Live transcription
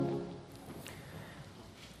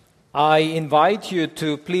I invite you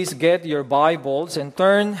to please get your Bibles and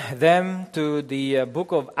turn them to the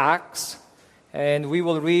book of Acts, and we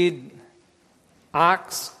will read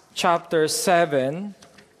Acts chapter 7,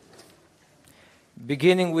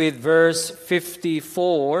 beginning with verse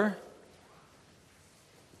 54,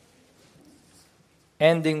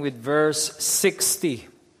 ending with verse 60.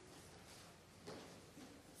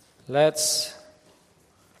 Let's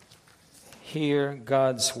hear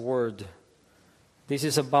God's word. This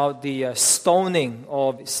is about the stoning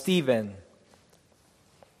of Stephen.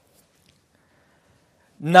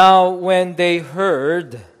 Now, when they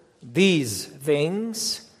heard these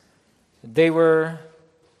things, they were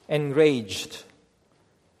enraged,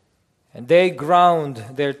 and they ground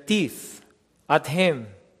their teeth at him.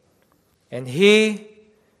 And he,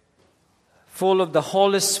 full of the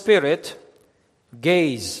Holy Spirit,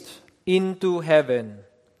 gazed into heaven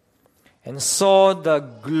and saw the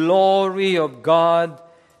glory of God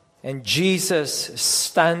and Jesus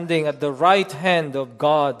standing at the right hand of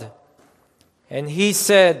God. And he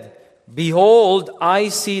said, "Behold, I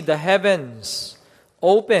see the heavens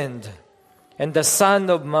opened, and the Son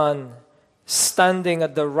of Man standing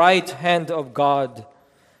at the right hand of God."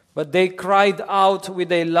 But they cried out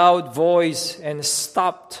with a loud voice and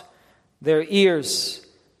stopped their ears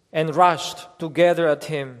and rushed together at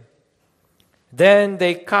him. Then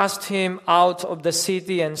they cast him out of the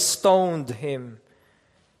city and stoned him.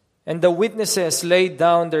 And the witnesses laid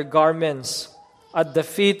down their garments at the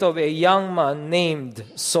feet of a young man named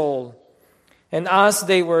Saul. And as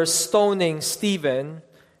they were stoning Stephen,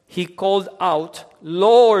 he called out,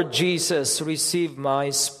 "Lord Jesus, receive my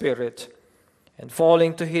spirit." And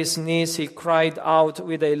falling to his knees, he cried out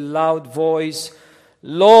with a loud voice,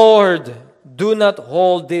 "Lord, do not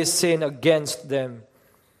hold this sin against them."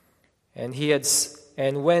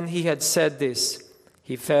 And when he had said this,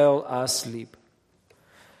 he fell asleep.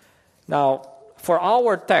 Now, for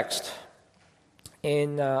our text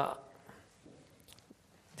in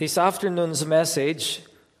this afternoon's message,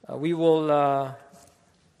 we will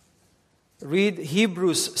read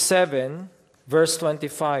Hebrews 7, verse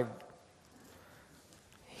 25.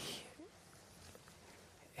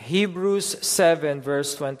 Hebrews 7,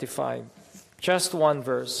 verse 25. Just one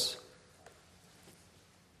verse.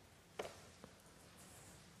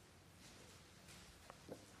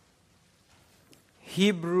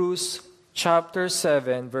 Hebrews chapter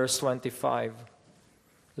 7, verse 25.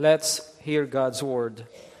 Let's hear God's word.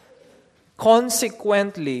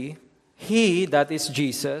 "Consequently, he, that is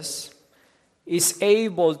Jesus, is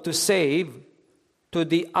able to save to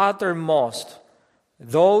the uttermost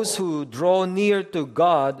those who draw near to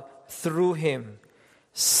God through him,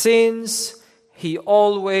 since he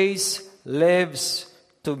always lives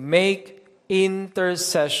to make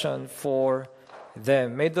intercession for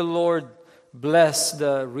them." May the Lord bless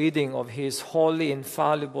the reading of His holy,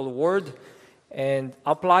 infallible word and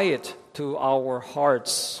apply it to our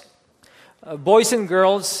hearts. Boys and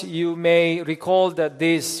girls, you may recall that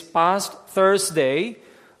this past Thursday,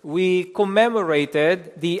 we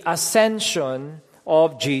commemorated the ascension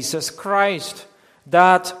of Jesus Christ.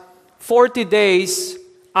 That 40 days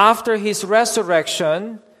after His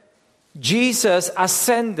resurrection, Jesus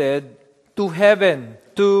ascended to heaven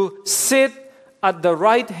to sit at the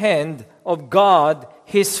right hand of God,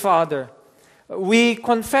 His Father. We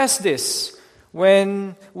confess this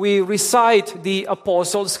when we recite the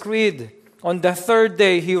Apostles' Creed. On the third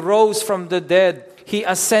day, He rose from the dead. He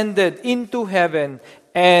ascended into heaven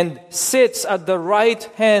and sits at the right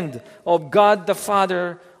hand of God the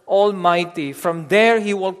Father Almighty. From there,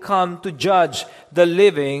 He will come to judge the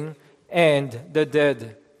living and the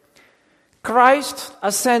dead. Christ's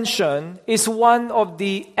ascension is one of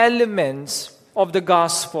the elements of the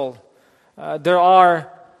gospel. There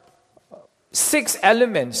are 6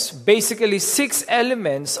 elements, basically 6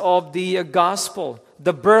 elements of the gospel.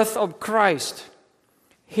 The birth of Christ,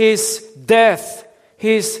 His death,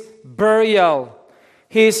 His burial,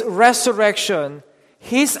 His resurrection,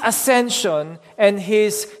 His ascension, and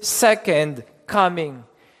His second coming.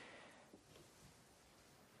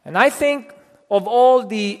 And I think of all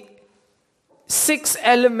the 6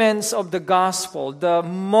 elements of the gospel, the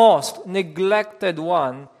most neglected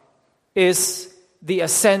one is the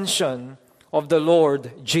ascension of the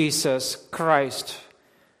Lord Jesus Christ.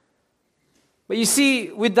 But you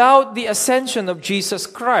see, without the ascension of Jesus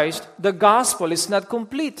Christ, the gospel is not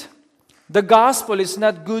complete. The gospel is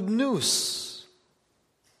not good news.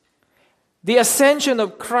 The ascension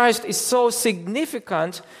of Christ is so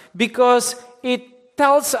significant because it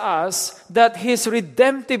tells us that His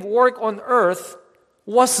redemptive work on earth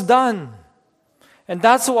was done. And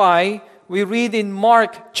that's why we read in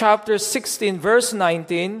Mark chapter 16, verse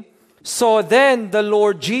 19, So then the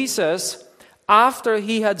Lord Jesus, after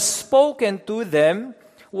he had spoken to them,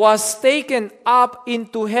 was taken up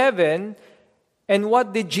into heaven. And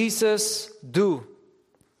what did Jesus do?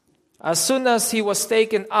 As soon as he was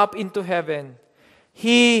taken up into heaven,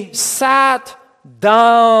 he sat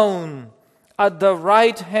down at the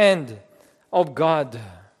right hand of God.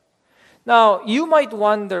 Now, you might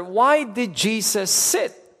wonder, why did Jesus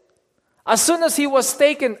sit? As soon as he was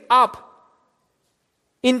taken up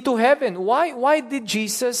into heaven, why did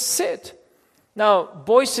Jesus sit? Now,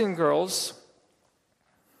 boys and girls,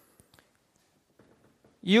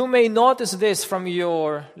 you may notice this from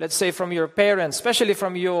your, let's say from your parents, especially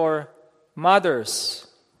from your mothers.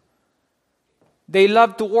 They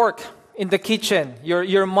love to work in the kitchen.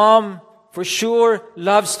 Your mom, for sure,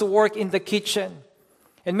 loves to work in the kitchen.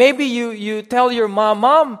 And maybe you tell your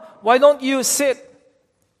mom, why don't you sit?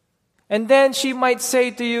 And then she might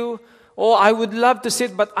say to you, oh, I would love to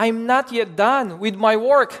sit, but I'm not yet done with my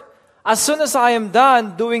work. As soon as I am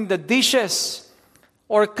done doing the dishes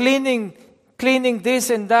or cleaning this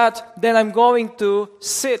and that, then I'm going to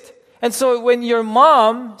sit. And so when your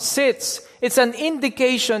mom sits, it's an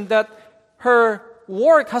indication that her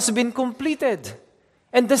work has been completed.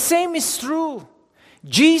 And the same is true.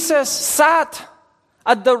 Jesus sat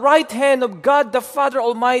at the right hand of God the Father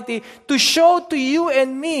Almighty to show to you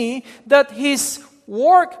and me that His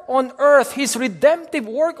work on earth, His redemptive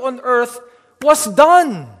work on earth was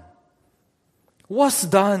done. Was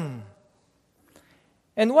done.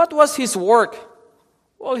 And what was His work?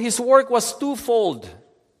 Well, His work was twofold.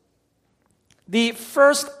 The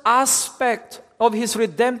first aspect of His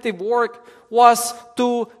redemptive work was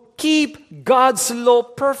to keep God's law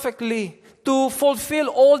perfectly, to fulfill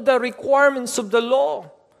all the requirements of the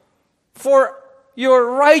law for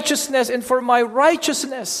your righteousness and for my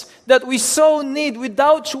righteousness that we so need,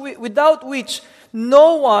 without which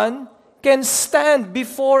no one can stand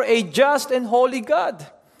before a just and holy God.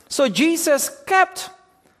 So Jesus kept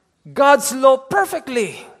God's law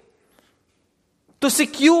perfectly to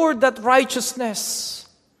secure that righteousness.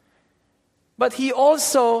 But He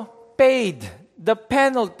also paid the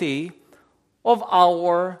penalty of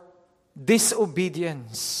our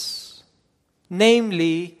disobedience,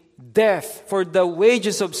 namely death. For the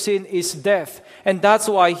wages of sin is death. And that's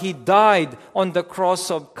why He died on the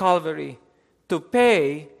cross of Calvary, to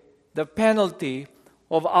pay the penalty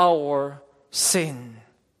of our sin.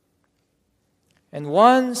 And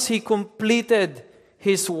once He completed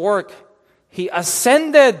His work, He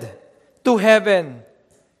ascended to heaven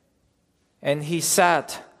and He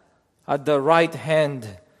sat at the right hand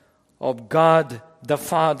of God the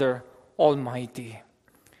Father Almighty.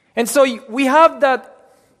 And so we have that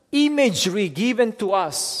imagery given to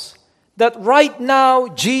us that right now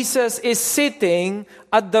Jesus is sitting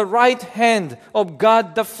at the right hand of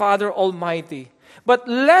God the Father Almighty. But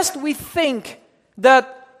lest we think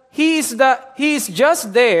that He is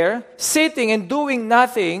just there sitting and doing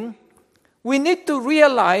nothing, we need to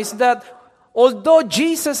realize that although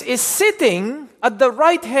Jesus is sitting at the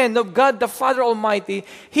right hand of God the Father Almighty,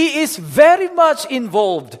 He is very much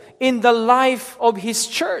involved in the life of His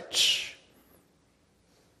church.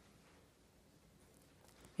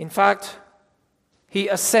 In fact, He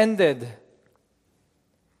ascended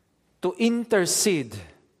to intercede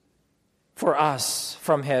for us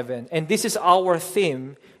from heaven. And this is our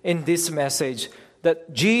theme in this message,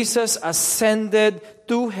 that Jesus ascended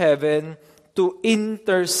to heaven to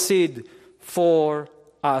intercede for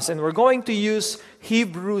us. And we're going to use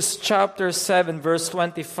Hebrews chapter 7 verse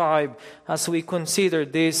 25 as we consider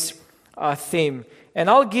this theme. And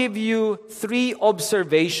I'll give you 3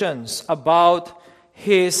 observations about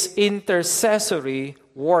His intercessory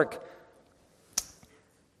work.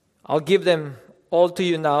 I'll give them all to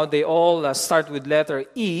you now. They all start with letter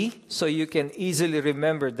E, so you can easily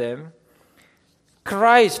remember them.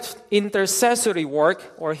 Christ's intercessory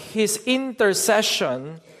work, or His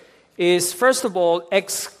intercession, is first of all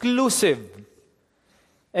exclusive.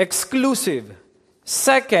 Exclusive.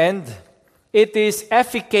 Second, it is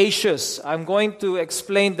efficacious. I'm going to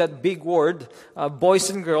explain that big word, boys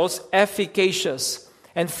and girls, efficacious.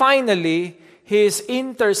 And finally, His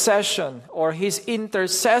intercession or His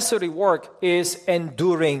intercessory work is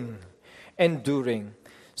enduring. Enduring.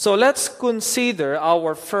 So let's consider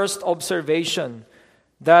our first observation,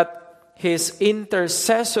 that His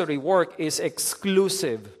intercessory work is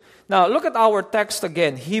exclusive. Now look at our text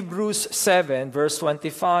again, Hebrews 7 verse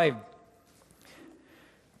 25.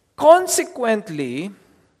 Consequently,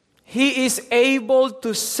 He is able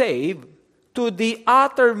to save to the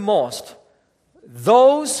uttermost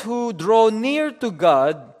those who draw near to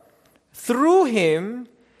God through Him,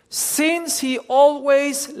 since He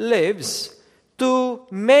always lives to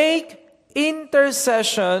make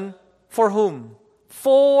intercession for whom?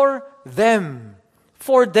 For them.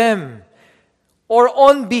 For them. Or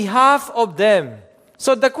on behalf of them.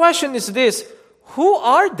 So the question is this: who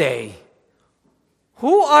are they?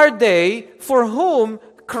 Who are they for whom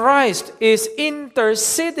Christ is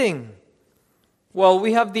interceding? Well,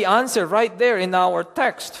 we have the answer right there in our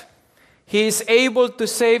text. He is able to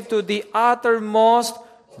save to the uttermost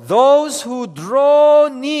those who draw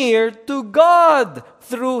near to God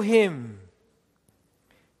through Him.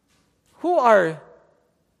 Who are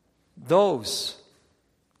those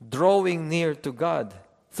drawing near to God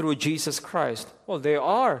through Jesus Christ? Well, they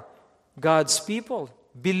are God's people,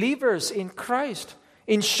 believers in Christ.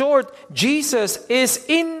 In short, Jesus is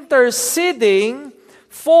interceding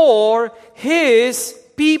for His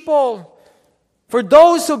people, for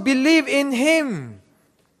those who believe in Him.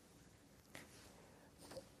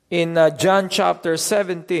 In John chapter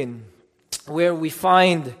 17, where we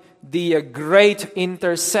find the great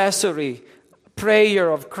intercessory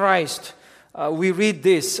prayer of Christ, we read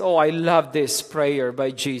this. Oh, I love this prayer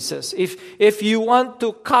by Jesus. If you want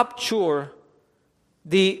to capture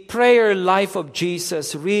the prayer life of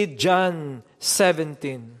Jesus, read John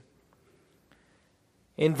 17.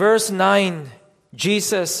 In verse 9,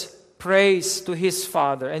 Jesus prays to His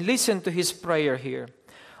Father. And listen to His prayer here.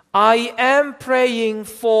 I am praying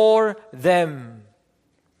for them,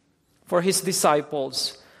 for His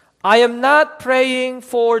disciples. I am not praying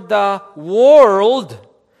for the world,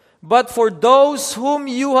 but for those whom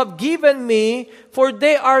you have given me, for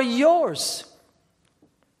they are yours.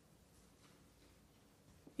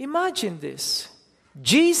 Imagine this.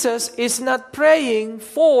 Jesus is not praying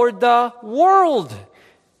for the world.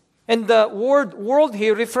 And the word world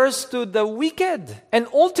here refers to the wicked. And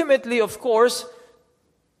ultimately, of course,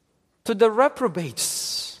 to the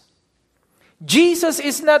reprobates. Jesus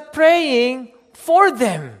is not praying for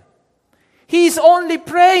them. He is only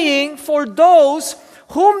praying for those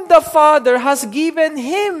whom the Father has given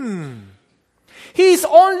Him. He is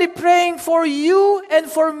only praying for you and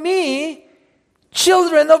for me,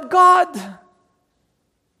 children of God.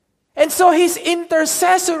 And so His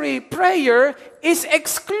intercessory prayer is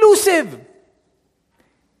exclusive.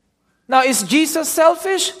 Now, is Jesus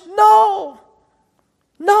selfish? No.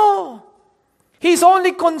 No. He's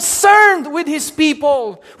only concerned with His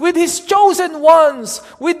people, with His chosen ones,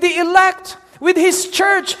 with the elect, with His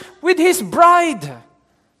church, with His bride.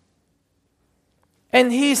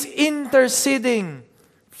 And He's interceding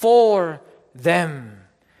for them.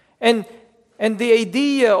 And the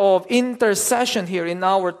idea of intercession here in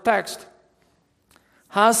our text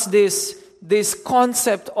has this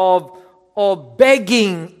concept of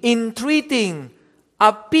begging, entreating,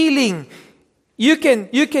 appealing. You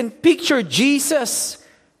can picture Jesus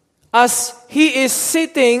as He is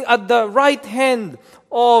sitting at the right hand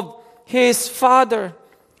of His Father.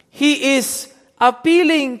 He is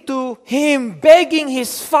appealing to Him, begging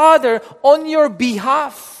His Father on your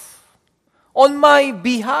behalf, on my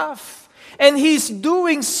behalf. And He's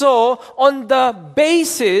doing so on the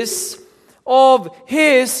basis of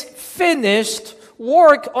His finished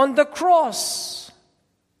work on the cross.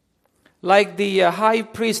 Like the high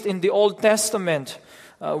priest in the Old Testament,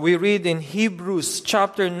 we read in Hebrews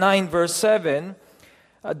chapter 9 verse 7,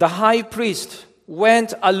 the high priest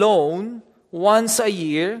went alone once a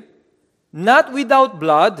year, not without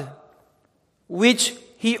blood, which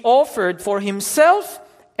he offered for himself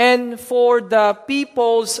and for the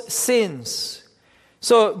people's sins.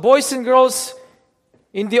 So, boys and girls,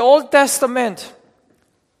 in the Old Testament,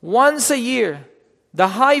 once a year, the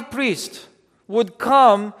high priest would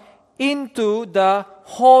come into the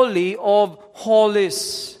Holy of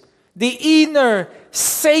Holies, the inner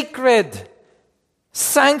sacred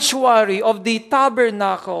sanctuary of the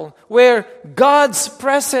tabernacle where God's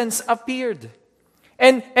presence appeared.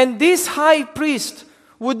 And this high priest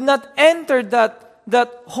would not enter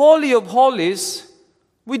that Holy of Holies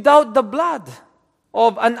without the blood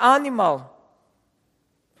of an animal.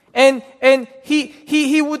 And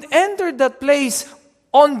he would enter that place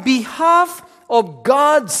on behalf of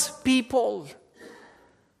God's people.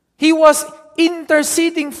 He was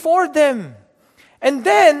interceding for them. And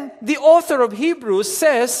then the author of Hebrews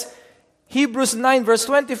says, Hebrews 9 verse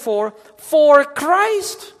 24, for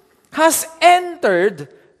Christ has entered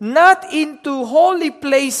not into holy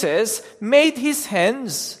places made His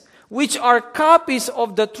hands, which are copies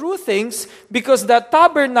of the true things, because the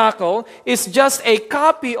tabernacle is just a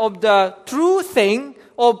copy of the true thing,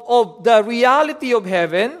 of the reality of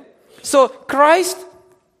heaven. So Christ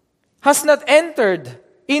has not entered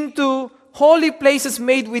into holy places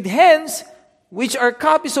made with hands, which are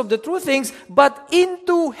copies of the true things, but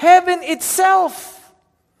into heaven itself,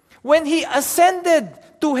 when He ascended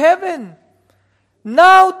to heaven,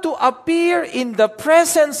 now to appear in the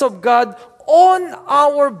presence of God on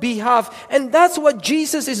our behalf. And that's what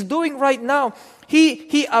Jesus is doing right now.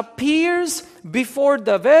 He appears before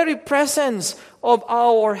the very presence of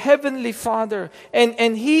our Heavenly Father.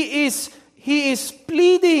 And He is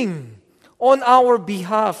pleading on our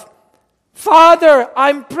behalf. Father,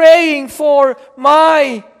 I'm praying for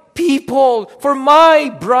my people, for my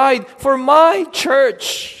bride, for my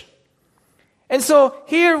church. And so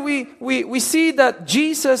here we see that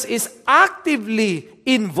Jesus is actively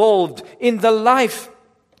involved in the life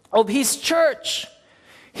of His church.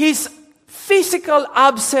 His physical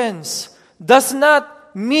absence does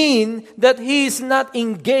not mean that He is not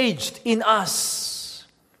engaged in us.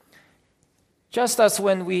 Just as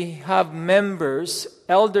when we have members,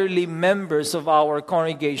 elderly members of our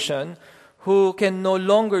congregation who can no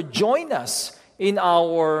longer join us in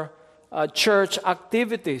our church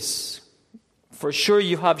activities. For sure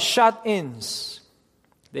you have shut-ins.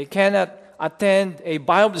 They cannot attend a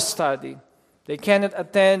Bible study. They cannot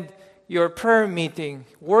attend your prayer meeting,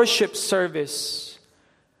 worship service.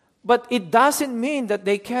 But it doesn't mean that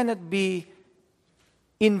they cannot be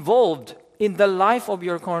involved in the life of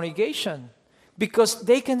your congregation, because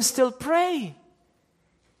they can still pray.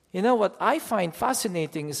 You know what I find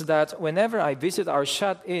fascinating is that whenever I visit our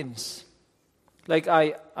shut-ins, like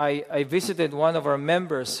I visited one of our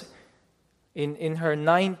members in her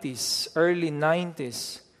 90s, early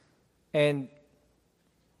 90s, and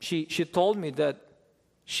she told me that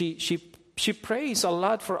she prays a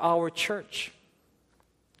lot for our church.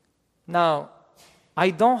 Now, I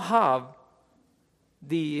don't have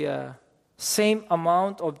the same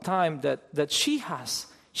amount of time that she has.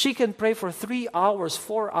 She can pray for 3 hours,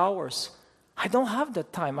 4 hours. I don't have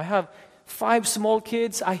that time. I have 5 small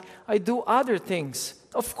kids. I do other things.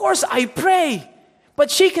 Of course, I pray. But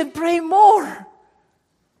she can pray more.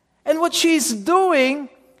 And what she's doing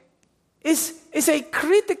is a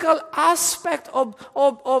critical aspect of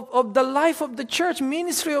the life of the church,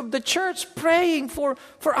 ministry of the church, praying for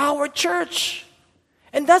our church.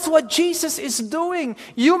 And that's what Jesus is doing.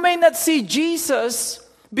 You may not see Jesus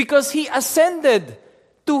because He ascended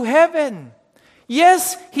to heaven.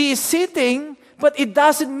 Yes, He is sitting, but it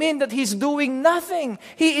doesn't mean that He's doing nothing.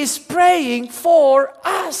 He is praying for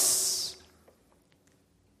us.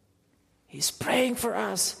 He's praying for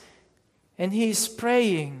us. And He's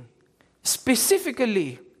praying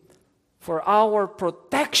specifically for our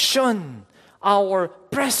protection, our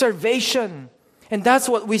preservation. And that's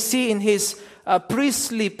what we see in His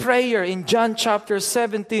priestly prayer in John chapter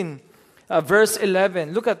 17, verse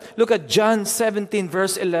 11. Look at John 17,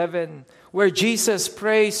 verse 11, where Jesus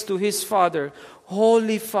prays to His Father,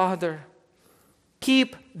 Holy Father,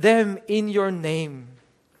 keep them in your name,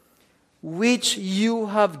 which you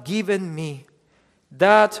have given me,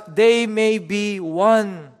 that they may be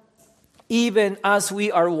one, even as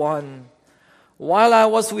we are one. While I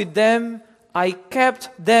was with them, I kept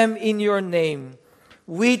them in your name,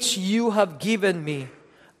 which you have given me.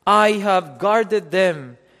 I have guarded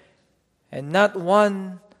them, and not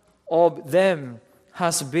one of them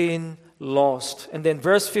has been lost. And then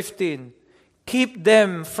verse 15, keep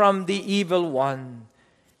them from the evil one.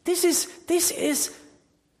 This is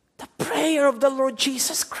the prayer of the Lord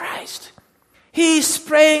Jesus Christ. He is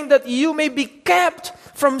praying that you may be kept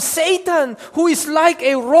from Satan, who is like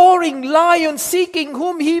a roaring lion seeking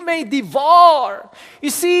whom he may devour.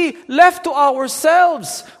 You see, left to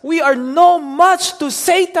ourselves, we are no match to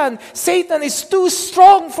Satan. Satan is too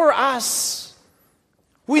strong for us.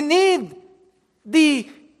 We need the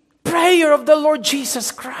prayer of the Lord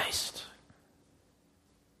Jesus Christ.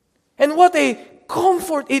 And what a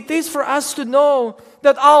comfort it is for us to know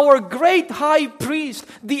that our great high priest,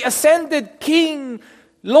 the ascended King,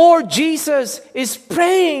 Lord Jesus, is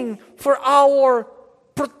praying for our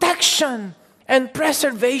protection and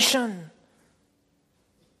preservation.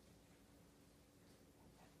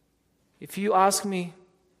 If you ask me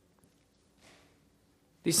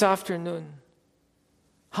this afternoon,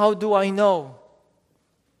 how do I know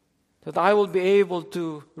that I will be able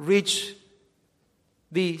to reach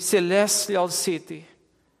the celestial city?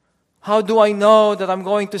 How do I know that I'm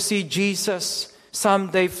going to see Jesus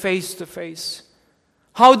someday face to face?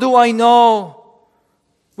 How do I know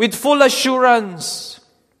with full assurance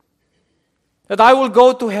that I will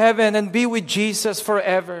go to heaven and be with Jesus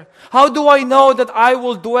forever? How do I know that I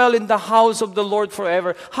will dwell in the house of the Lord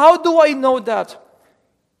forever? How do I know that?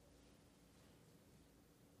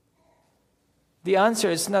 The answer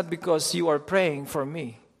is not because you are praying for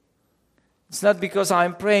me. It's not because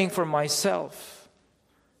I'm praying for myself.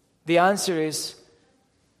 The answer is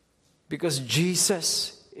because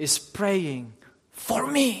Jesus is praying for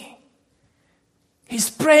me. He's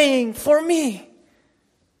praying for me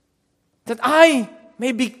that I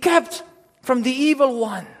may be kept from the evil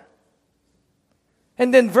one.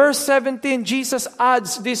 And then verse 17, Jesus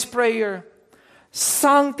adds this prayer,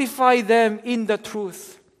 sanctify them in the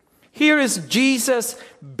truth. Here is Jesus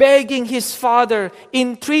begging His Father,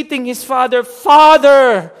 entreating His Father,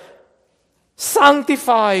 Father,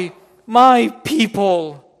 sanctify my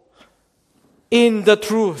people in the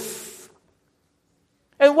truth.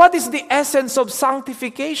 And what is the essence of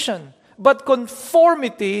sanctification? But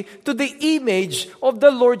conformity to the image of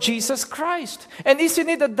the Lord Jesus Christ. And isn't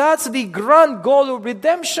it that that's the grand goal of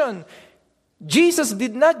redemption? Jesus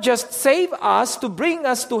did not just save us to bring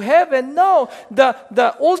us to heaven. No,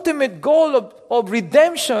 the ultimate goal of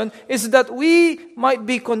redemption is that we might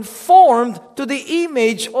be conformed to the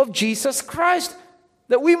image of Jesus Christ.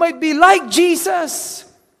 That we might be like Jesus.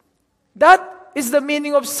 That is the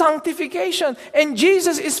meaning of sanctification. And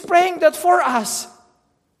Jesus is praying that for us.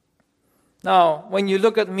 Now, when you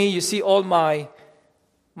look at me, you see all my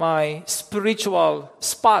spiritual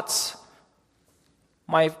spots,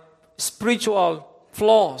 my spiritual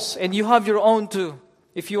flaws, and you have your own too,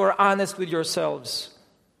 if you are honest with yourselves.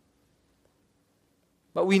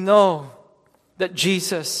 But we know that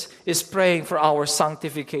Jesus is praying for our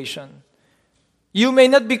sanctification. You may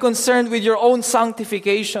not be concerned with your own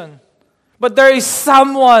sanctification, but there is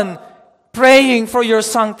someone praying for your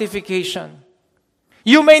sanctification.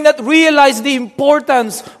 You may not realize the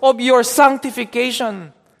importance of your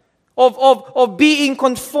sanctification, of being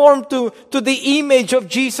conformed to the image of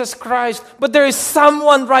Jesus Christ. But there is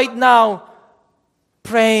someone right now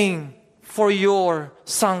praying for your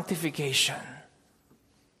sanctification.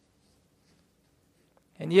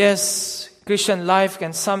 And yes, Christian life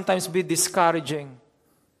can sometimes be discouraging.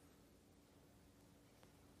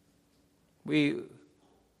 We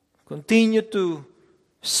continue to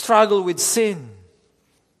struggle with sin.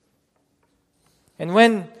 And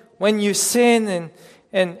when you sin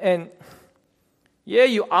and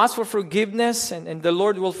you ask for forgiveness and the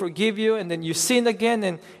Lord will forgive you, and then you sin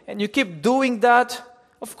again and you keep doing that,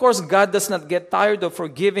 of course God does not get tired of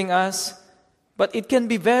forgiving us, but it can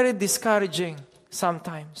be very discouraging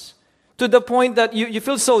sometimes. To the point that you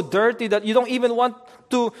feel so dirty that you don't even want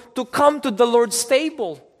to come to the Lord's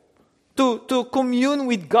table, to commune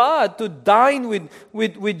with God, to dine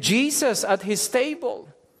with Jesus at His table.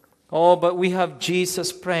 Oh, but we have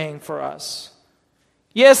Jesus praying for us.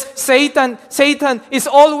 Yes, Satan is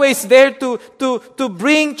always there to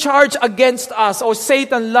bring charge against us. Oh,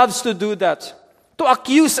 Satan loves to do that. To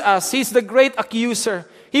accuse us. He's the great accuser.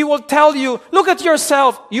 He will tell you, look at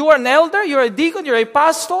yourself. You are an elder, you're a deacon, you're a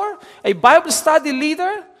pastor, a Bible study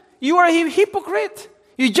leader. You are a hypocrite.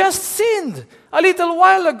 You just sinned a little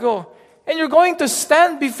while ago. And you're going to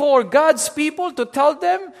stand before God's people to tell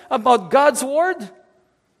them about God's word?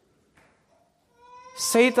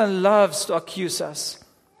 Satan loves to accuse us.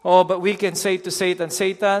 Oh, but we can say to Satan,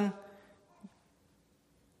 Satan,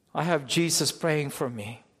 I have Jesus praying for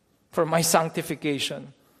me, for my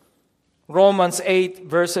sanctification. Romans 8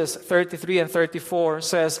 verses 33 and 34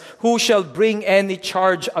 says, who shall bring any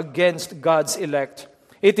charge against God's elect?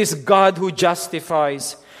 It is God who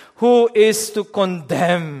justifies. Who is to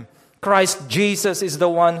condemn? Christ Jesus is the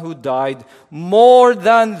one who died. More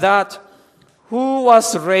than that, who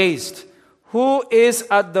was raised, who is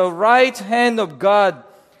at the right hand of God,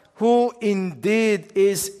 who indeed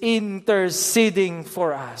is interceding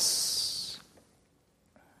for us.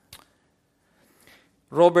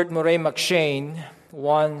 Robert Murray McCheyne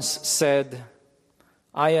once said,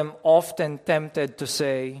 I am often tempted to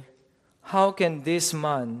say, how can this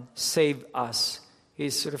man save us?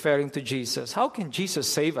 He's referring to Jesus. How can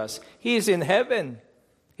Jesus save us? He is in heaven.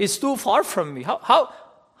 He's too far from me.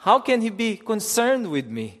 How can He be concerned with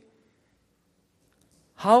me?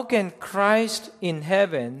 How can Christ in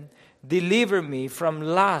heaven deliver me from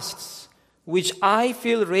lusts which I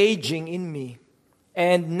feel raging in me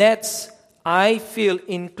and nets I feel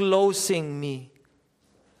enclosing me?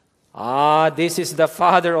 This is the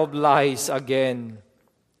father of lies again.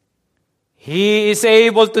 He is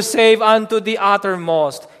able to save unto the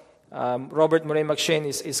uttermost. Robert Murray McCheyne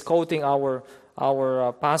is quoting our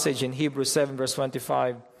passage in Hebrews 7 verse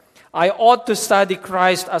 25. I ought to study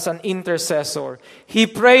Christ as an intercessor. He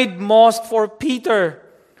prayed most for Peter,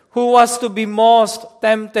 who was to be most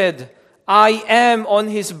tempted. I am on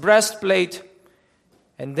his breastplate.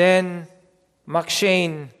 And then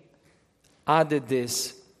McCheyne added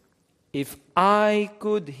this. If I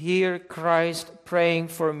could hear Christ praying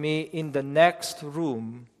for me in the next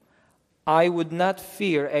room, I would not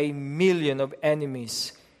fear 1,000,000 of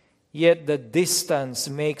enemies. Yet the distance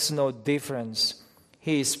makes no difference.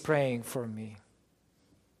 He is praying for me.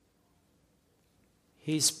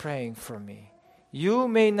 He is praying for me. You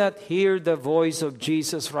may not hear the voice of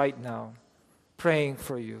Jesus right now praying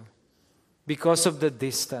for you because of the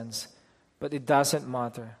distance, but it doesn't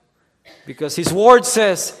matter. Because His Word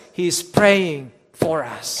says He is praying for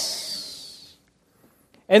us.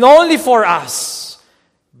 And only for us,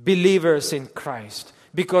 believers in Christ.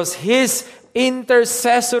 Because His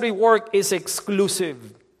intercessory work is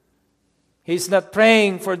exclusive. He's not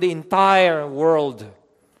praying for the entire world,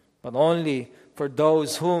 but only for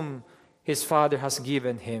those whom His Father has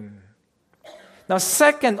given Him. Now,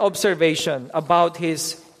 second observation about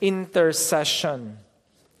His intercession.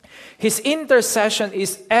 His intercession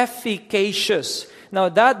is efficacious. Now,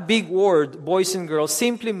 that big word, boys and girls,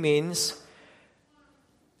 simply means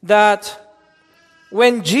that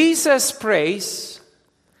when Jesus prays,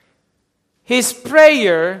 His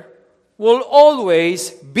prayer will always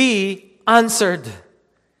be answered.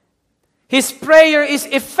 His prayer is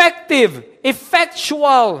effective,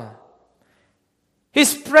 effectual.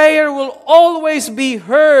 His prayer will always be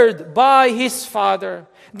heard by His Father.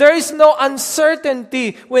 There is no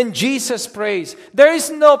uncertainty when Jesus prays. There is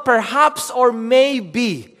no perhaps or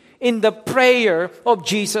maybe in the prayer of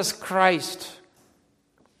Jesus Christ.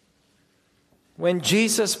 When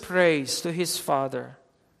Jesus prays to His Father,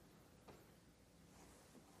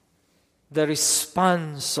 the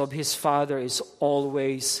response of His Father is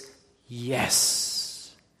always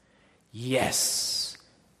yes. Yes.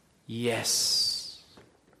 Yes.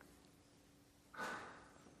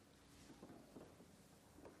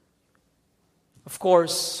 Of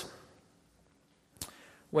course,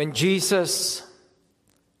 when Jesus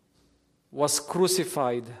was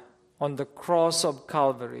crucified on the cross of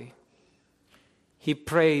Calvary, He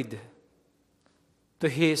prayed to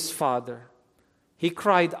His Father. He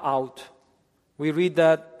cried out. We read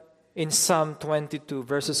that in Psalm 22,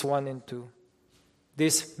 verses 1 and 2.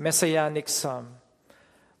 This messianic psalm.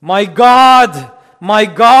 My God,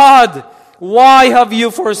 why have you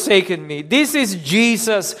forsaken me? This is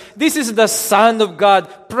Jesus. This is the Son of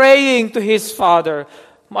God praying to His Father.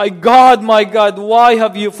 My God, why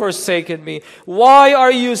have you forsaken me? Why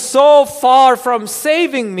are you so far from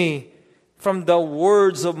saving me from the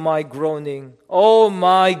words of my groaning? Oh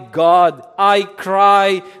my God, I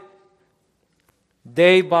cry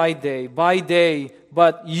day by day,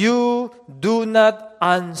 but you do not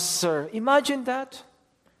answer. Imagine that.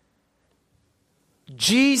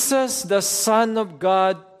 Jesus, the Son of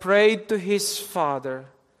God, prayed to His Father,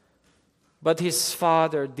 but His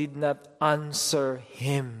Father did not answer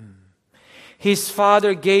Him. His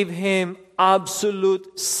Father gave Him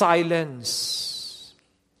absolute silence.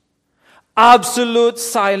 Absolute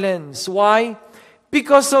silence. Why?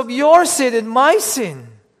 Because of your sin and my sin.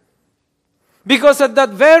 Because at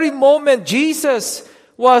that very moment, Jesus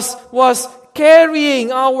was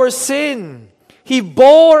carrying our sin. He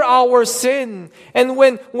bore our sin. And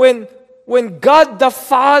when God the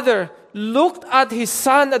Father looked at His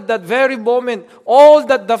Son at that very moment, all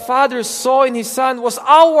that the Father saw in His Son was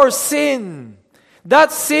our sin.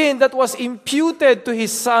 That sin that was imputed to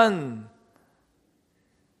His Son.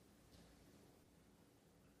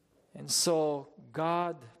 And so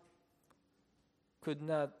God could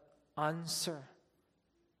not answer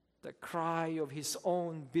the cry of His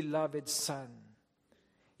own beloved Son.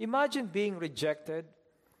 Imagine being rejected.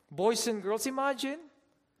 Boys and girls, imagine.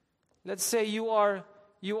 Let's say you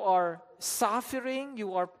are suffering.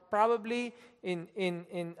 You are probably in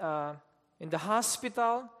the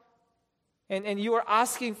hospital, and you are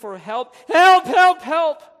asking for help.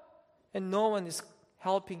 Help! And no one is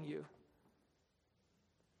helping you.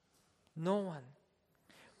 No one.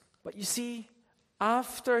 But you see,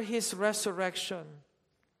 after His resurrection,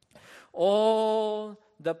 all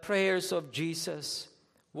the prayers of Jesus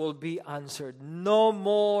will be answered. No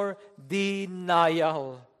more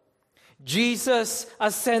denial. Jesus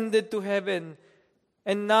ascended to heaven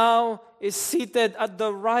and now is seated at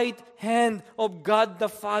the right hand of God the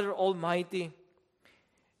Father Almighty.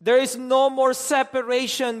 There is no more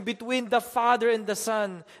separation between the Father and the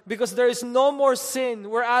Son because there is no more sin.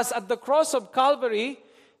 Whereas at the cross of Calvary,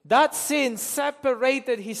 that sin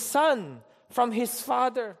separated His Son from His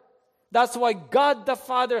Father. That's why God the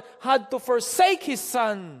Father had to forsake His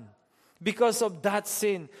Son because of that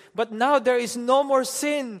sin. But now there is no more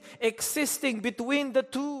sin existing between the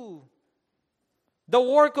two. The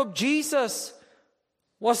work of Jesus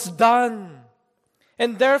was done.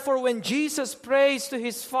 And therefore, when Jesus prays to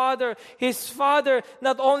His Father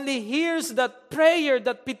not only hears that prayer,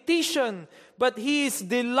 that petition, but He is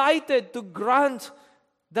delighted to grant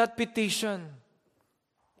that petition.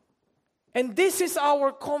 And this is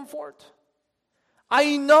our comfort.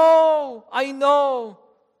 I know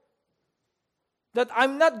that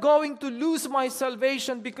I'm not going to lose my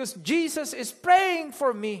salvation because Jesus is praying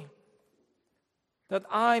for me, that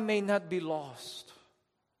I may not be lost.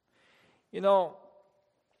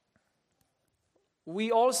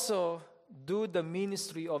 We also do the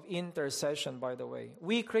ministry of intercession, by the way.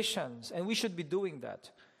 We Christians, and we should be doing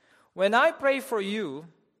that. When I pray for you,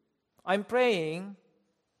 I'm praying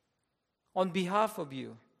on behalf of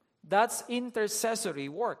you. That's intercessory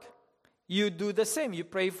work. You do the same. You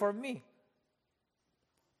pray for me.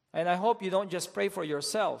 And I hope you don't just pray for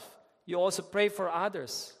yourself. You also pray for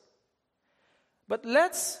others. But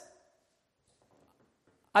let's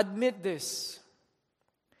admit this,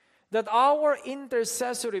 that our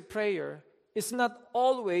intercessory prayer is not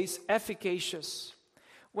always efficacious.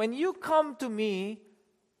 When you come to me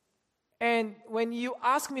and when you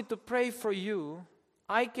ask me to pray for you,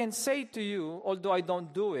 I can say to you, although I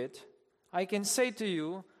don't do it, I can say to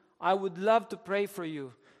you, I would love to pray for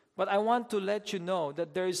you. But I want to let you know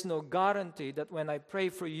that there is no guarantee that when I pray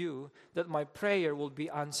for you, that my prayer will be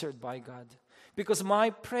answered by God. Because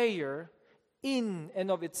my prayer in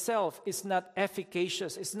and of itself is not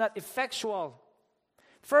efficacious, it's not effectual.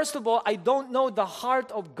 First of all, I don't know the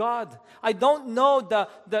heart of God. I don't know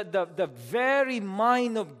the very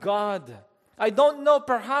mind of God. I don't know,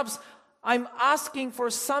 perhaps I'm asking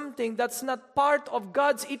for something that's not part of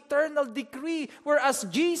God's eternal decree, whereas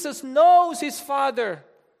Jesus knows His Father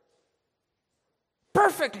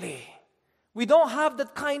perfectly. We don't have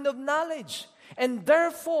that kind of knowledge. And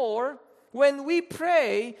therefore, when we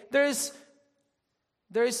pray, there is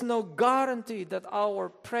no guarantee that our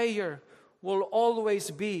prayer will always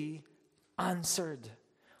be answered.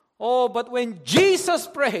 Oh, but when Jesus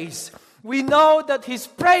prays, we know that His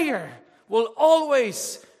prayer will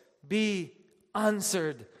always be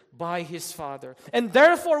answered by His Father. And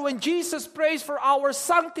therefore, when Jesus prays for our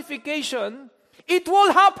sanctification, it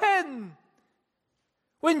will happen.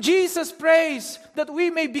 When Jesus prays that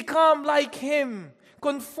we may become like Him,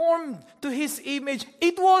 conformed to His image,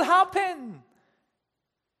 it will happen.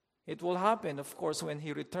 It will happen, of course, when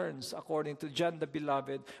He returns. According to John the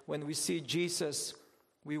Beloved, when we see Jesus,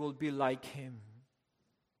 we will be like Him.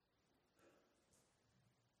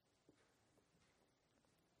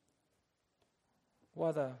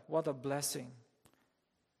 What a blessing.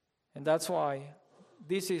 And that's why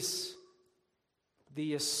this is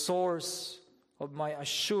the source of my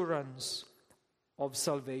assurance of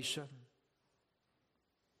salvation.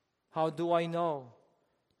 How do I know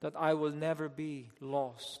that I will never be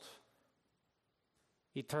lost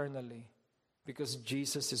eternally? Because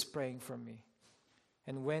Jesus is praying for me.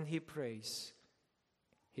 And when He prays,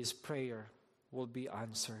 His prayer will be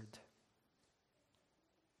answered.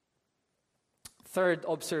 Third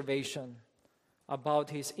observation about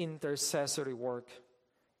His intercessory work.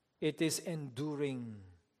 It is enduring.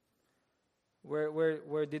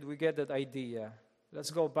 Where did we get that idea?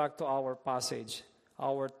 Let's go back to our passage,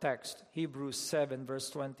 our text, Hebrews 7 verse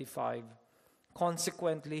 25.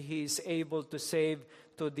 Consequently, He is able to save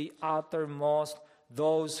to the uttermost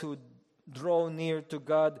those who draw near to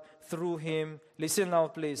God through Him. Listen now,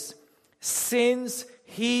 please. Since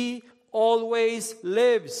He always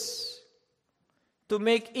lives to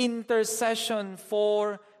make intercession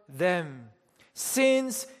for them.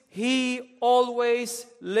 Since He always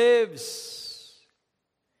lives.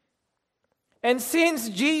 And since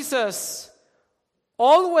Jesus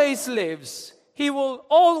always lives, He will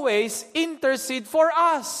always intercede for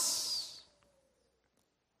us.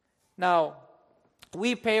 Now,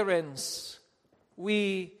 we parents,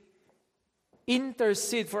 we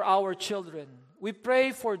intercede for our children. We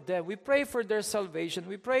pray for them. We pray for their salvation.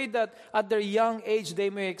 We pray that at their young age they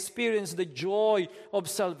may experience the joy of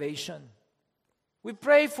salvation. We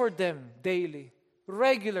pray for them daily,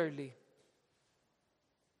 regularly.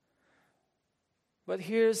 But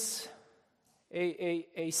here's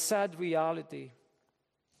a sad reality.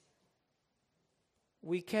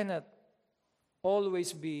 We cannot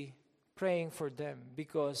always be praying for them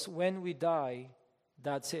because when we die,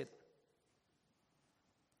 that's it.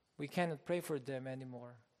 We cannot pray for them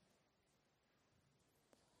anymore.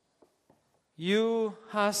 You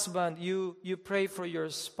husband, you pray for your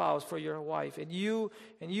spouse, for your wife, and you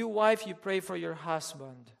wife, you pray for your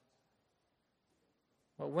husband.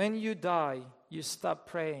 But when you die, you stop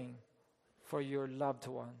praying for your loved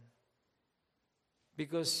one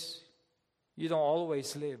because you don't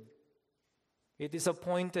always live. It is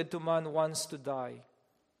appointed to man once to die.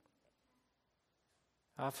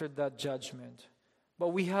 After that judgment. But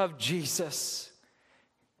we have Jesus,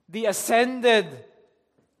 the ascended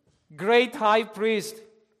great high priest.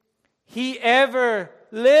 He ever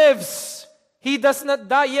lives. He does not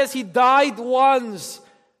die. Yes, he died once.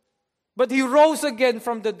 But he rose again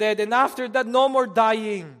from the dead. And after that, no more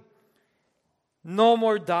dying. No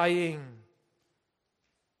more dying.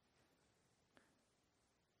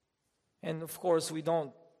 And of course, we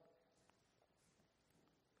don't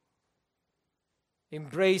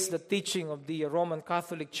embrace the teaching of the Roman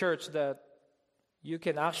Catholic Church that you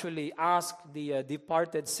can actually ask the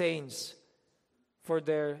departed saints for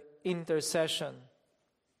their intercession.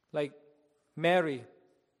 Like Mary.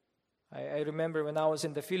 I remember when I was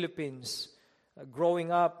in the Philippines,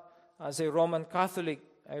 growing up as a Roman Catholic,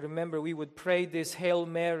 I remember we would pray this Hail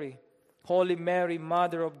Mary. Holy Mary,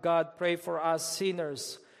 Mother of God, pray for us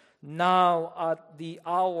sinners, now at the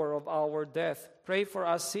hour of our death. Pray for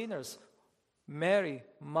us sinners. Mary,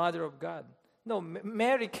 Mother of God. No,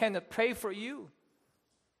 Mary cannot pray for you.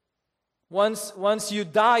 Once you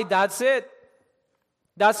die, that's it.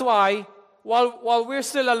 That's why, while we're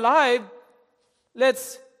still alive,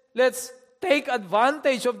 let's take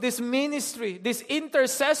advantage of this ministry, this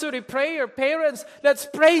intercessory prayer. Parents, let's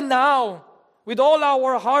pray now with all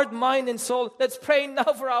our heart, mind, and soul. Let's pray now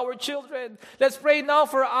for our children. Let's pray now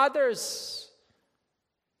for others.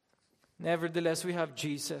 Nevertheless, we have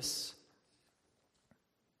Jesus.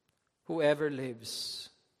 Whoever lives,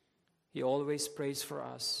 He always prays for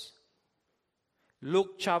us.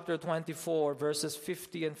 Luke chapter 24, verses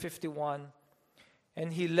 50 and 51.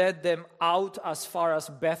 And He led them out as far as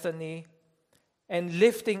Bethany, and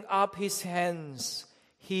lifting up His hands,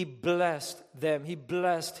 He blessed them. He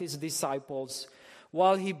blessed His disciples.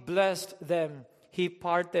 While He blessed them, He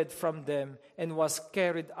parted from them and was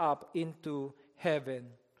carried up into heaven.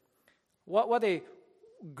 What a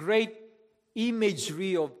great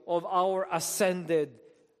imagery of our ascended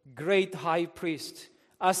great high priest.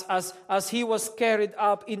 As He was carried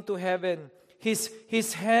up into heaven,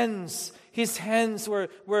 his hands were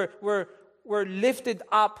lifted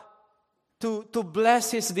up to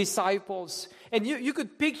bless His disciples. And you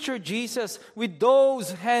could picture Jesus with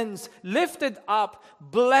those hands lifted up,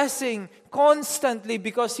 blessing constantly,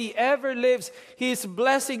 because He ever lives. He is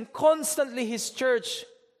blessing constantly His church.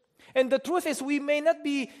 And the truth is, we may not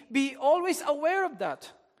be always aware of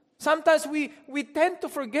that. Sometimes we tend to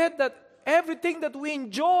forget that everything that we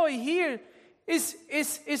enjoy here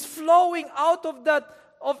is flowing out of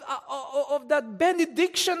that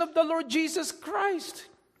benediction of the Lord Jesus Christ.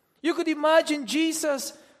 You could imagine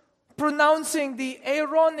Jesus pronouncing the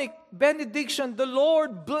Aaronic benediction, the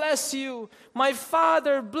Lord bless you, my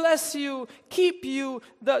Father bless you, keep you,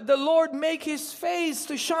 the Lord make His face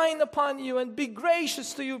to shine upon you and be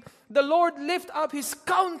gracious to you, the Lord lift up His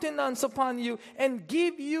countenance upon you and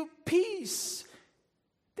give you peace.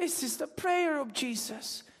 This is the prayer of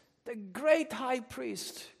Jesus, the great high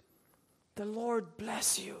priest. The Lord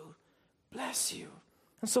bless you, bless you.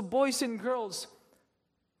 And so boys and girls,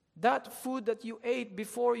 that food that you ate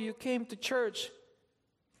before you came to church,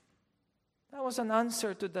 that was an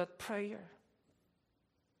answer to that prayer.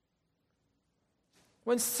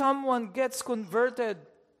 When someone gets converted,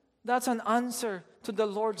 that's an answer to the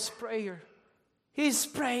Lord's prayer. He's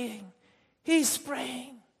praying. He's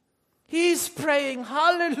praying. He's praying.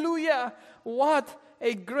 Hallelujah. What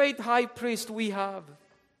a great high priest we have.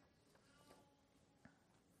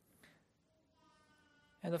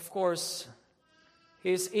 And of course,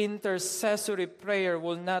 His intercessory prayer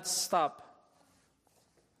will not stop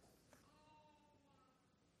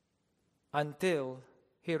until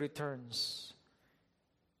He returns.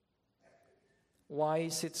 Why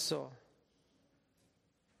is it so?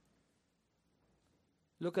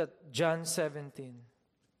 Look at John 17.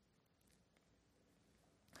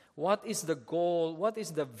 What is the goal? What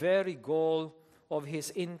is the very goal of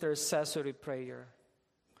His intercessory prayer?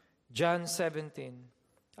 John 17.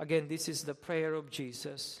 Again, this is the prayer of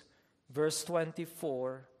Jesus. Verse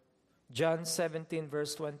 24. John 17,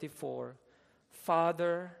 verse 24.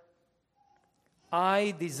 Father,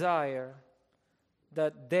 I desire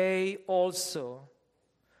that they also,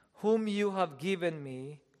 whom you have given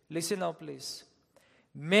me, listen now please,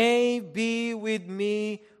 may be with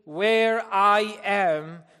me where I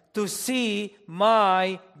am to see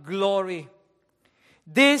my glory.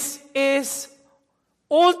 This is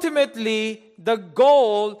ultimately the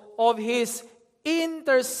goal of His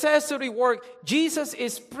intercessory work. Jesus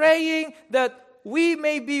is praying that we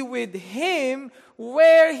may be with Him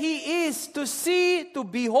where He is, to see, to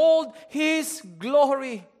behold His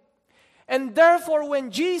glory. And therefore, when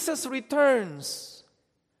Jesus returns,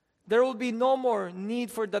 there will be no more need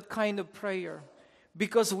for that kind of prayer,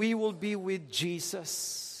 because we will be with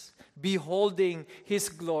Jesus, beholding His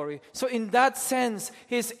glory. So in that sense,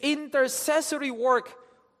 His intercessory work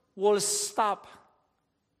will stop.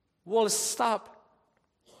 Will stop.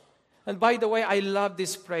 And by the way, I love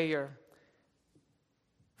this prayer.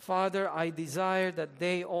 Father, I desire that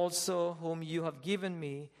they also whom you have given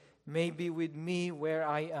me may be with me where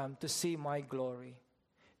I am, to see my glory.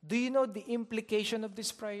 Do you know the implication of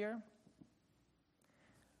this prayer?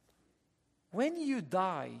 When you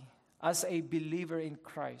die as a believer in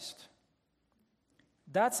Christ,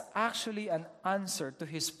 that's actually an answer to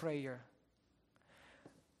his prayer.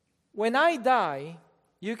 When I die,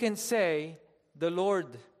 you can say, the Lord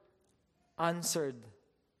answered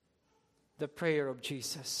the prayer of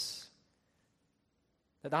Jesus.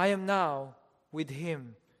 That I am now with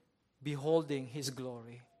Him, beholding His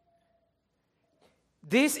glory.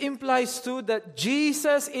 This implies too that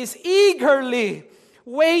Jesus is eagerly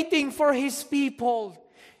waiting for His people.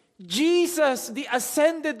 Jesus, the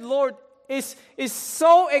ascended Lord, is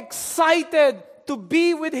so excited to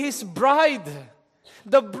be with His bride.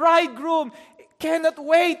 The bridegroom cannot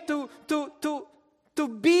wait to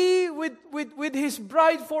be with His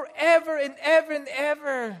bride forever and ever and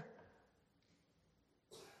ever.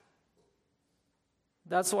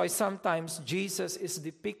 That's why sometimes Jesus is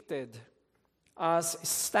depicted as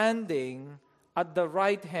standing at the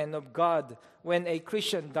right hand of God when a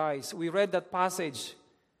Christian dies. We read that passage.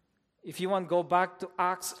 If you want, go back to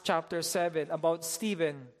Acts chapter 7 about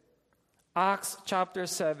Stephen. Acts chapter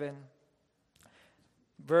 7,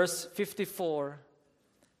 verse 54.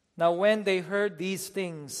 Now when they heard these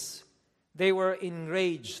things, they were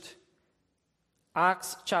enraged.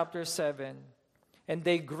 Acts chapter 7. And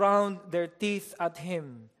they ground their teeth at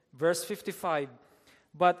him. Verse 55.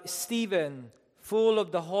 But Stephen, full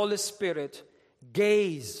of the Holy Spirit,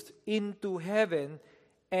 gazed into heaven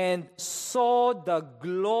and saw the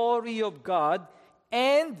glory of God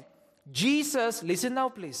and Jesus, listen now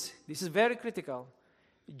please, this is very critical,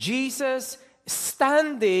 Jesus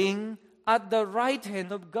standing at the right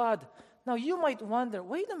hand of God. Now you might wonder,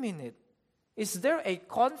 wait a minute, is there a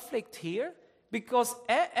conflict here? Because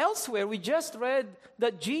elsewhere we just read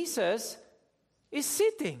that Jesus is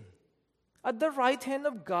sitting at the right hand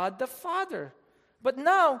of God the Father. But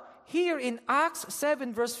now, here in Acts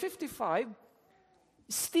 7 verse 55,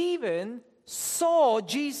 Stephen saw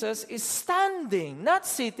Jesus is standing, not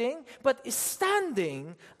sitting, but is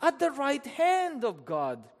standing at the right hand of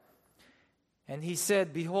God. And he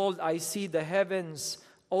said, behold, I see the heavens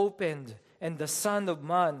opened and the Son of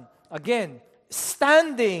Man, again,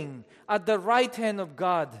 standing at the right hand of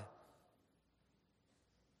God.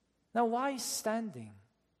 Now, why standing?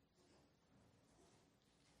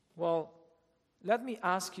 Well, let me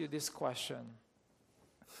ask you this question.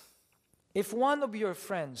 If one of your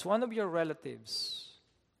friends, one of your relatives,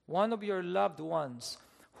 one of your loved ones,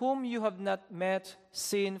 whom you have not met,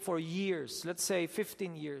 seen for years, let's say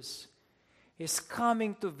 15 years, is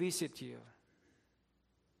coming to visit you,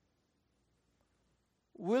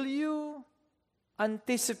 will you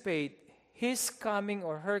anticipate his coming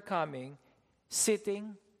or her coming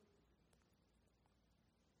sitting?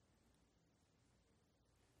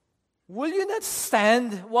 Will you not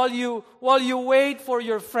stand while you wait for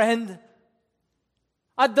your friend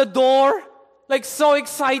at the door, like so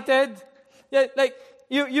excited? Yeah, like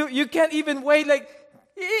you can't even wait, like,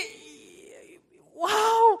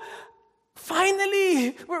 wow,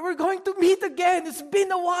 finally we're going to meet again. It's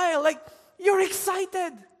been a while. Like, you're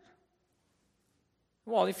excited.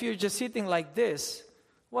 Well, if you're just sitting like this,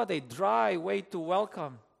 what a dry way to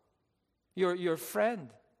welcome your friend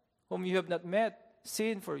whom you have not met,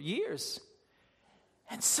 seen for years.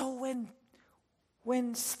 And so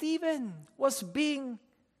when Stephen was being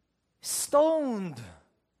stoned,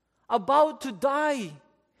 about to die,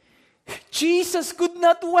 Jesus could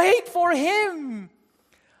not wait for him.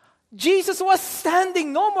 Jesus was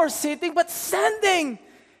standing, no more sitting, but standing,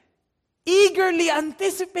 eagerly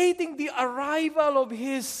anticipating the arrival of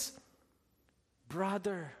his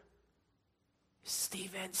brother.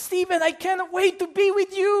 Stephen, I cannot wait to be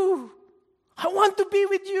with you. I want to be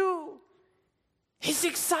with you. He's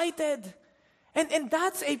excited. And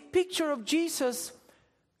that's a picture of Jesus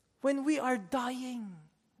when we are dying.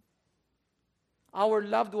 Our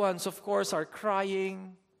loved ones, of course, are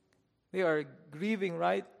crying. They are grieving,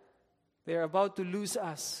 right? They are about to lose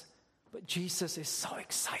us. But Jesus is so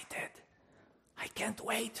excited. I can't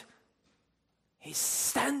wait. He's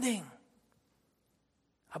standing,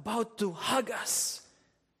 about to hug us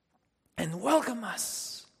and welcome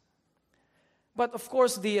us. But of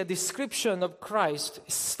course, the description of Christ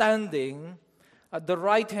standing at the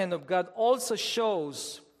right hand of God also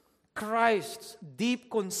shows Christ's deep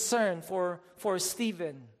concern for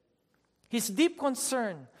Stephen. His deep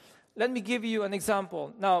concern. Let me give you an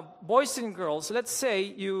example. Now, boys and girls, let's say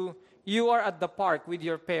you are at the park with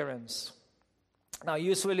your parents. Now,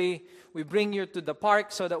 usually, we bring you to the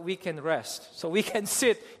park so that we can rest, so we can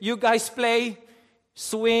sit. You guys play,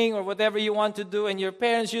 swing, or whatever you want to do, and your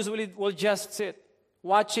parents usually will just sit,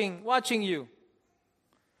 watching you.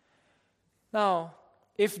 Now,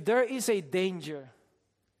 if there is a danger,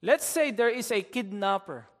 let's say there is a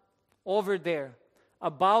kidnapper over there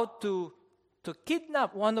about to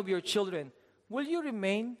kidnap one of your children, will you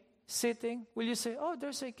remain sitting? Will you say, oh,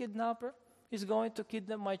 there's a kidnapper? He's going to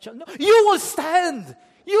kidnap my child. No, you will stand.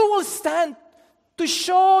 You will stand to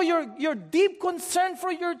show your deep concern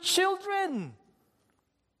for your children.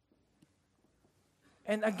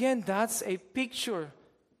 And again, that's a picture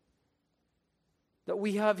that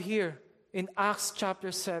we have here in Acts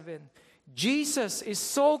chapter 7. Jesus is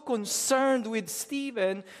so concerned with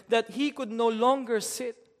Stephen that he could no longer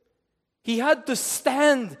sit. He had to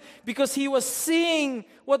stand because he was seeing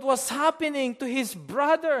what was happening to his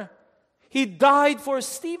brother. He died for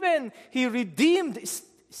Stephen. He redeemed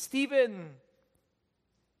Stephen,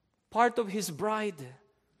 part of his bride.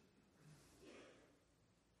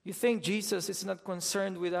 You think Jesus is not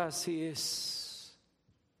concerned with us? He is.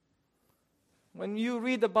 When you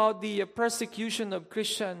read about the persecution of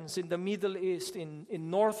Christians in the Middle East, in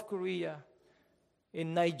North Korea,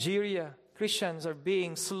 in Nigeria, Christians are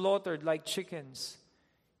being slaughtered like chickens.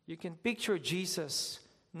 You can picture Jesus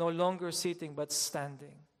no longer sitting but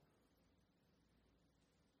standing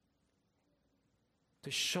to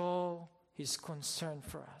show his concern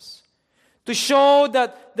for us. To show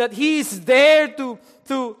that he is there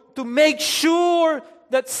to make sure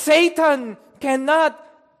that Satan cannot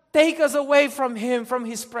take us away from him, from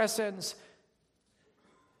his presence.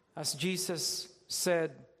 As Jesus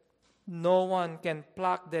said, no one can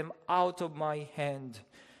pluck them out of my hand.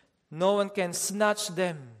 No one can snatch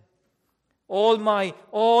them. All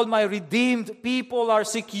my redeemed people are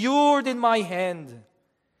secured in my hand.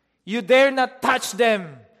 You dare not touch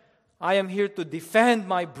them. I am here to defend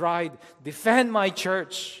my bride, defend my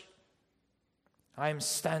church. I am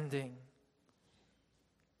standing.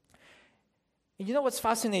 And you know what's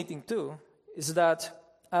fascinating too is that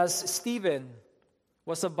as Stephen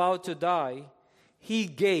was about to die, he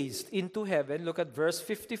gazed into heaven. Look at verse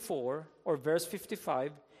 54 or verse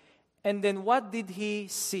 55. And then what did he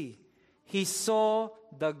see? He saw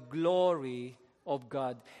the glory of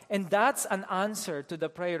God. And that's an answer to the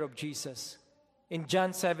prayer of Jesus in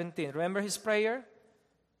John 17. Remember his prayer?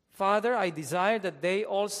 Father, I desire that they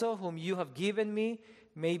also whom you have given me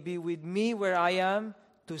may be with me where I am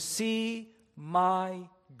to see my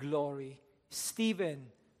glory. Stephen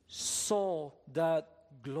saw that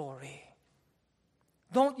glory.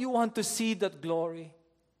 Don't you want to see that glory?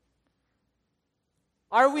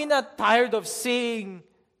 Are we not tired of seeing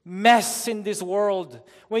mess in this world?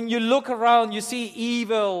 When you look around, you see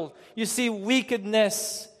evil, you see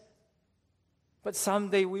wickedness. But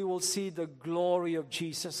someday we will see the glory of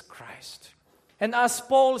Jesus Christ. And as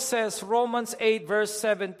Paul says, Romans 8 verse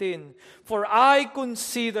 17, for I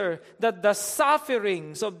consider that the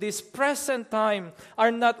sufferings of this present time are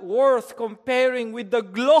not worth comparing with the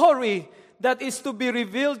glory that is to be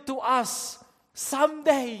revealed to us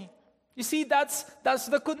someday. You see, that's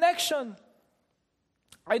the connection.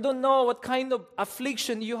 I don't know what kind of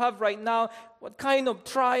affliction you have right now, what kind of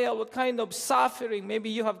trial, what kind of suffering. Maybe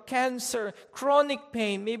you have cancer, chronic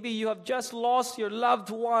pain. Maybe you have just lost your loved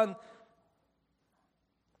one.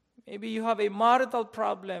 Maybe you have a marital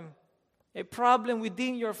problem, a problem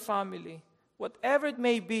within your family. Whatever it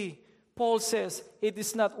may be, Paul says it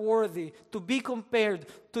is not worthy to be compared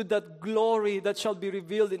to that glory that shall be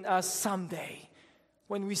revealed in us someday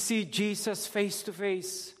when we see Jesus face to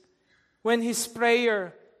face. When his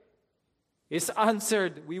prayer is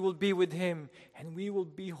answered, we will be with him and we will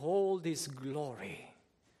behold his glory.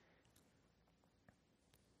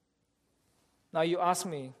 Now you ask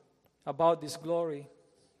me about this glory.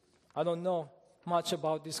 I don't know much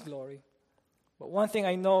about this glory. But one thing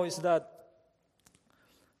I know is that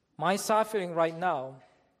my suffering right now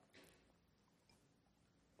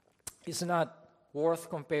is not worth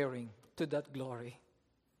comparing to that glory.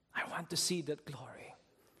 I want to see that glory.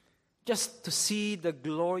 Just to see the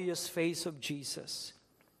glorious face of Jesus.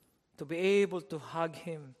 To be able to hug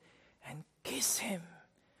him and kiss him.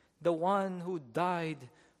 The one who died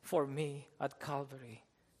for me at Calvary.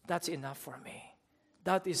 That's enough for me.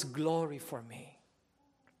 That is glory for me.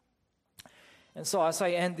 And so as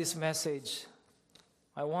I end this message,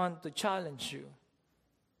 I want to challenge you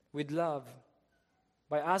with love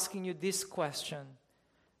by asking you this question.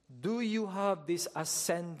 Do you have this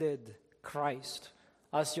ascended Christ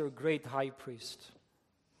as your great high priest?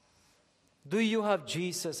 Do you have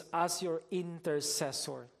Jesus as your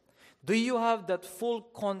intercessor? Do you have that full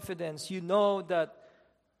confidence? You know that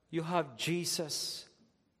you have Jesus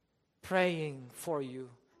praying for you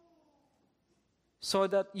so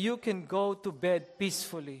that you can go to bed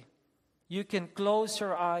peacefully. You can close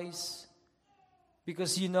your eyes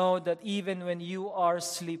because you know that even when you are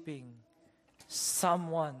sleeping,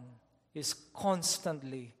 someone is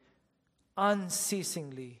constantly,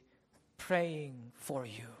 unceasingly praying for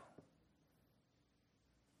you.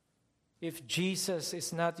 If Jesus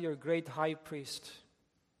is not your great high priest,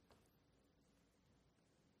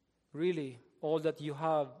 really, all that you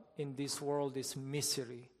have in this world is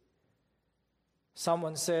misery.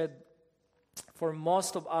 Someone said, for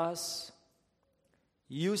most of us,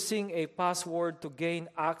 using a password to gain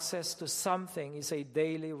access to something is a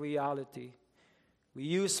daily reality. We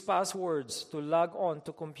use passwords to log on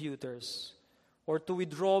to computers or to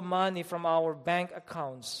withdraw money from our bank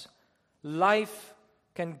accounts. Life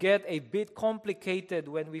can get a bit complicated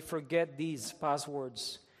when we forget these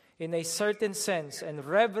passwords. In a certain sense, and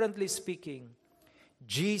reverently speaking,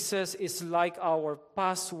 Jesus is like our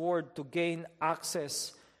password to gain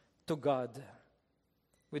access to God.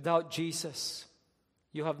 Without Jesus,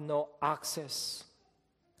 you have no access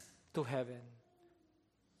to heaven.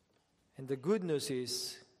 And the good news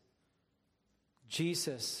is,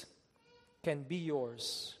 Jesus can be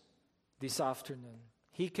yours this afternoon.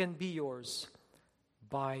 He can be yours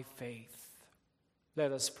by faith.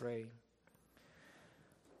 Let us pray.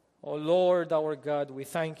 Oh Lord, our God, we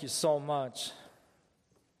thank you so much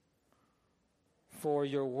for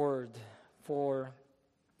your word, for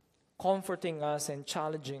comforting us and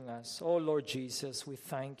challenging us. Oh Lord Jesus, we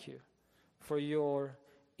thank you for your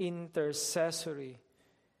intercessory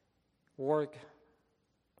work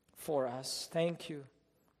for us. Thank you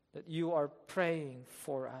that you are praying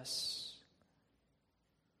for us.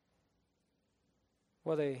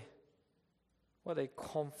 What a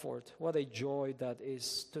comfort, what a joy that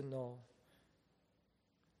is to know.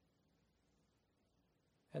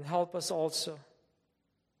 And help us also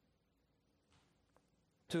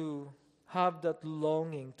to have that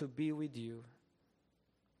longing to be with you,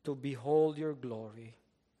 to behold your glory.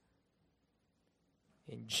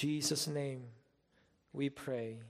 In Jesus' name we pray.